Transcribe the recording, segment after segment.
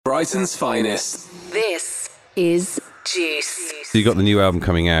Brighton's finest. This is Juice. So you got the new album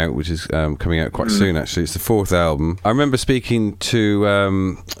coming out, which is coming out quite soon, actually. It's the 4th album. I remember speaking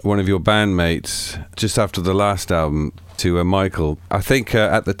to one of your bandmates just after the last album, to Michael. I think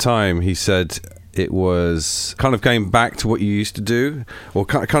at the time he said it was kind of going back to what you used to do, or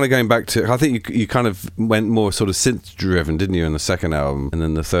kind of going back to, I think you kind of went more sort of synth driven, didn't you, in the second album, and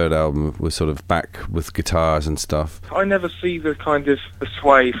then the third album was sort of back with guitars and stuff. I never see the kind of the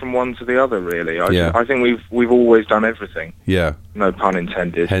sway from one to the other, really. Yeah. I think we've always done everything. Yeah. No pun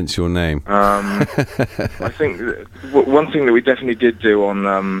intended. Hence your name. I think one thing that we definitely did do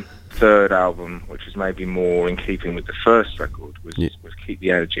on third album, which was maybe more in keeping with the first record, was keep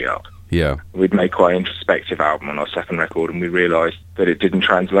the energy up. Yeah. We'd made quite an introspective album on our second record, and we realised that it didn't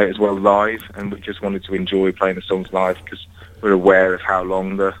translate as well live, and we just wanted to enjoy playing the songs live because we're aware of how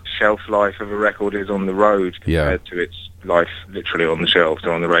long the shelf life of a record is on the road compared to its life literally on the shelves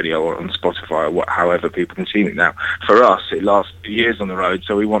or on the radio or on Spotify or however people consume it now. For us, it lasts years on the road,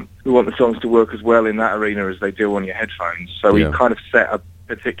 so we want the songs to work as well in that arena as they do on your headphones. So we kind of set a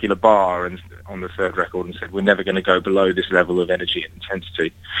particular bar and on the third record and said we're never going to go below this level of energy and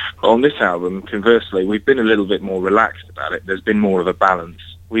intensity. But on this album, conversely, we've been a little bit more relaxed about it. There's been more of a balance.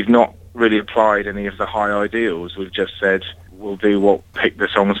 We've not really applied any of the high ideals. We've just said we'll pick the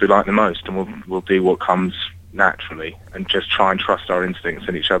songs we like the most, and we'll do what comes naturally, and just try and trust our instincts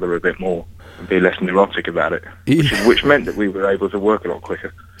and each other a bit more and be less neurotic about it, which meant that we were able to work a lot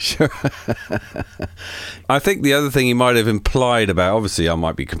quicker. Sure. I think the other thing he might have implied about, obviously I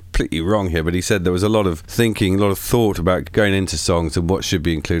might be completely wrong here, but he said there was a lot of thinking, a lot of thought about going into songs and what should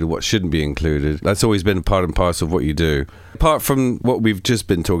be included, what shouldn't be included. That's always been part and parcel of what you do. Apart from what we've just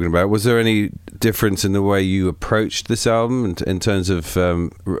been talking about, was there any difference in the way you approached this album in terms of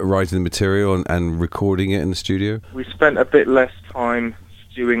writing the material and recording it in the studio? We spent a bit less time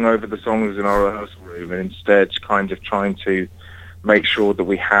stewing over the songs in our rehearsal room, and instead kind of trying to make sure that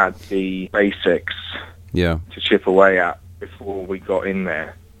we had the basics to chip away at before we got in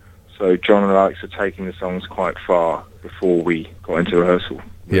there. So John and Alex are taking the songs quite far before we got into rehearsal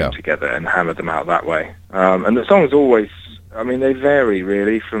together and hammered them out that way. And the songs always, I mean, they vary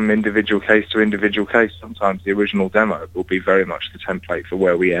really from individual case to individual case. Sometimes the original demo will be very much the template for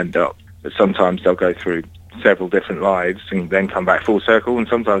where we end up, but sometimes they'll go through several different lives and then come back full circle, and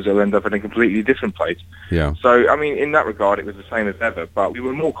sometimes they'll end up in a completely different place. Yeah. So, I mean, in that regard, it was the same as ever, but we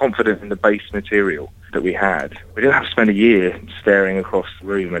were more confident in the base material that we had. We didn't have to spend a year staring across the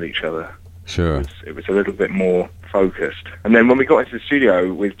room at each other. Sure. It was a little bit more focused. And then when we got into the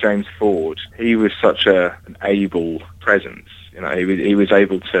studio with James Ford, he was such an able presence. You know, he was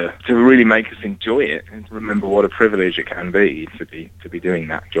able to really make us enjoy it and to remember what a privilege it can be to be doing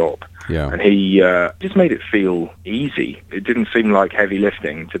that job. Yeah. And he just made it feel easy. It didn't seem like heavy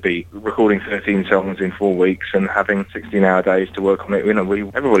lifting to be recording 13 songs in 4 weeks and having 16-hour days to work on it. You know,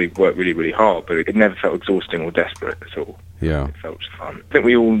 everybody worked really, really hard, but it never felt exhausting or desperate at all. Yeah. It felt fun. I think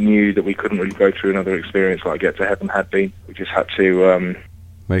we all knew that we couldn't really go through another experience like Get to Heaven had been. We just had to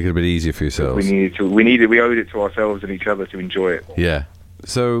make it a bit easier for yourselves. We owed it to ourselves and each other to enjoy it. Yeah.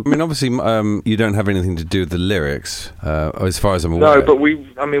 So, I mean, obviously, you don't have anything to do with the lyrics, as far as I'm aware. No, but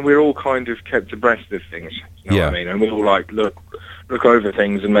we're all kind of kept abreast of things. You know what I mean? And we all look over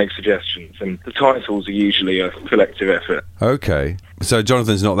things and make suggestions. And the titles are usually a collective effort. Okay. So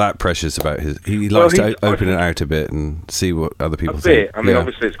Jonathan's not that precious about his. He likes to open it out a bit and see what other people think. I mean,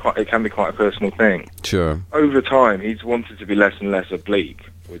 obviously, it can be quite a personal thing. Sure. Over time, he's wanted to be less and less oblique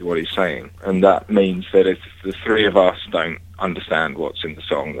with what he's saying, and that means that if the three of us don't understand what's in the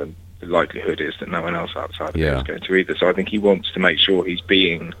song, then the likelihood is that no one else outside of it is going to either. So I think he wants to make sure he's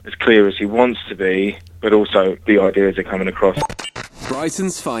being as clear as he wants to be, but also the ideas are coming across.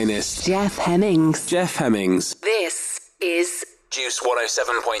 Brighton's finest. Jeff Hemmings. Jeff Hemmings. This is Juice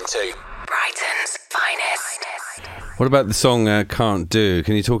 107.2. Brighton's finest. What about the song Can't Do?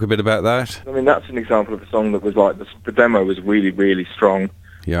 Can you talk a bit about that? I mean, that's an example of a song that was like, the demo was really, really strong.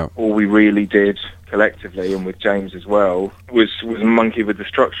 Yeah. All we really did collectively, and with James as well, was monkey with the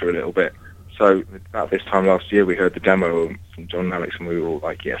structure a little bit. So about this time last year, we heard the demo from John and Alex, and we were all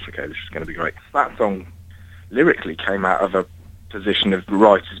like, yes, okay, this is going to be great. That song lyrically came out of a position of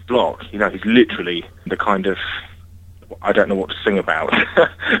writer's block. You know, he's literally the kind of, I don't know what to sing about,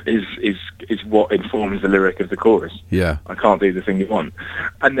 is what informs the lyric of the chorus. Yeah. I can't do the thing you want.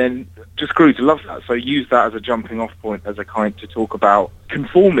 And then just grew to love that. So use that as a jumping off point, as a kind to talk about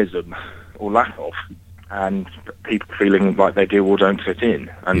conformism, or lack of. and people feeling like they do or don't fit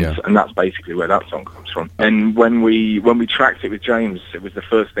in, and that's basically where that song comes from. And when we tracked it with James, it was the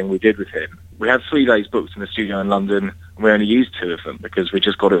first thing we did with him. We had 3 days booked in the studio in London, and we only used 2 of them because we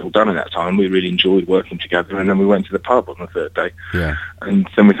just got it all done in that time. We really enjoyed working together, and then we went to the pub on the 3rd day. Yeah. And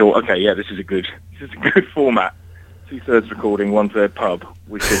then we thought, okay, yeah, this is a good format. 2/3 recording, 1/3 pub.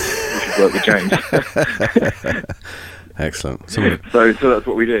 We should work with James. Excellent. So that's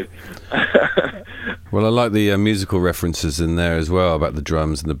what we did. Well, I like the musical references in there as well about the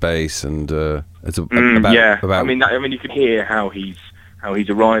drums and the bass, and it's about. I mean, you can hear how he's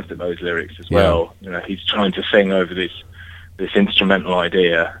arrived at those lyrics as well. You know, he's trying to sing over this instrumental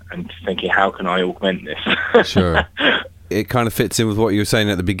idea and thinking, how can I augment this? Sure. It kind of fits in with what you were saying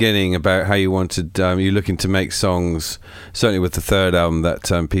at the beginning about how you wanted, you're looking to make songs, certainly with the 3rd album,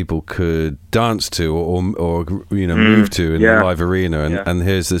 that people could dance to or move to in the live arena. And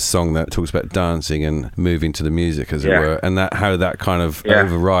here's this song that talks about dancing and moving to the music, as it were, and how that kind of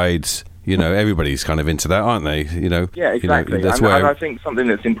overrides. You know, everybody's kind of into that, aren't they? You know. Yeah, exactly. You know, and I think something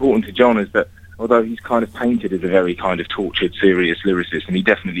that's important to John is that, although he's kind of painted as a very kind of tortured, serious lyricist, and he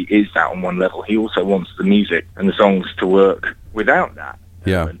definitely is that on one level, he also wants the music and the songs to work without that.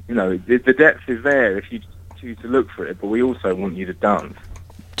 Yeah. You know, the depth is there if you choose to look for it, but we also want you to dance.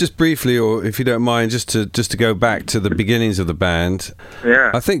 Just briefly, or if you don't mind, just to go back to the beginnings of the band. Yeah.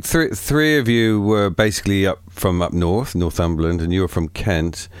 I think three of you were basically up north, Northumberland, and you were from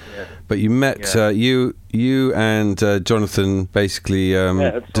Kent. Yeah. But you met you and Jonathan basically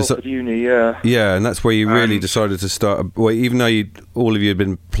at Salford Uni, yeah, and that's where you really decided to start. Well, even though all of you had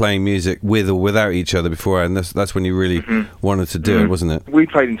been playing music with or without each other before, and that's when you really wanted to do it, wasn't it? We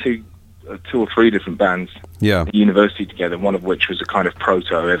played in two or three different bands at university together, one of which was a kind of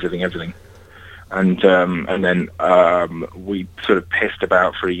proto everything, and then we sort of pissed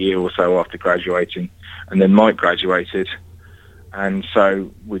about for a year or so after graduating, and then Mike graduated. And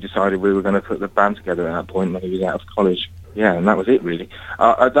so we decided we were going to put the band together at that point when he was out of college. Yeah, and that was it, really.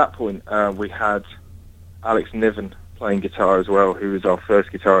 At that point, we had Alex Niven playing guitar as well, who was our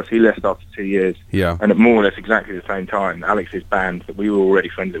first guitarist. He left after 2 years. Yeah. And at more or less exactly the same time, Alex's band, that we were already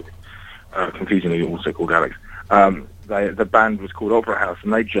friendly with, confusingly also called Alex, the band was called Opera House,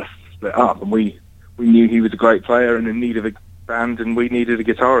 and they just split up. And we knew he was a great player and in need of a band, and we needed a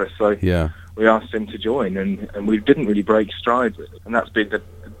guitarist. So we asked him to join, and we didn't really break stride with it. And that's been the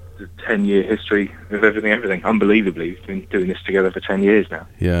 10-year history of everything. Unbelievably, we've been doing this together for 10 years now.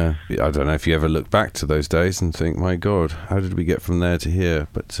 Yeah. I don't know if you ever look back to those days and think, my God, how did we get from there to here?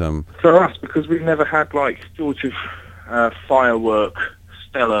 But for us, because we've never had like sort of firework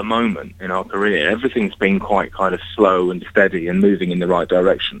stellar moment in our career. Everything's been quite kind of slow and steady and moving in the right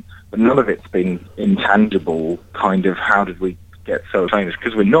direction. But none of it's been intangible, kind of how did we get so famous,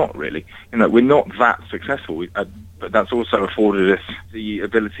 because we're not really. You know, we're not that successful. But that's also afforded us the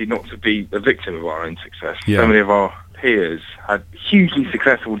ability not to be a victim of our own success. Yeah. So many of our peers had hugely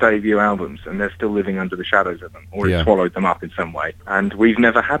successful debut albums, and they're still living under the shadows of them, or it swallowed them up in some way. And we've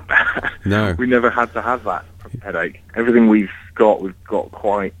never had that. No. We never had to have that headache. Everything we've got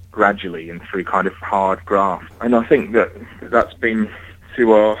quite gradually and through kind of hard graft. And I think that's been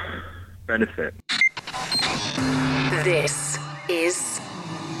to our benefit. This is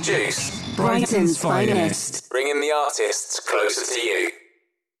Juice, Brighton's finest. Bringing the artists closer to you.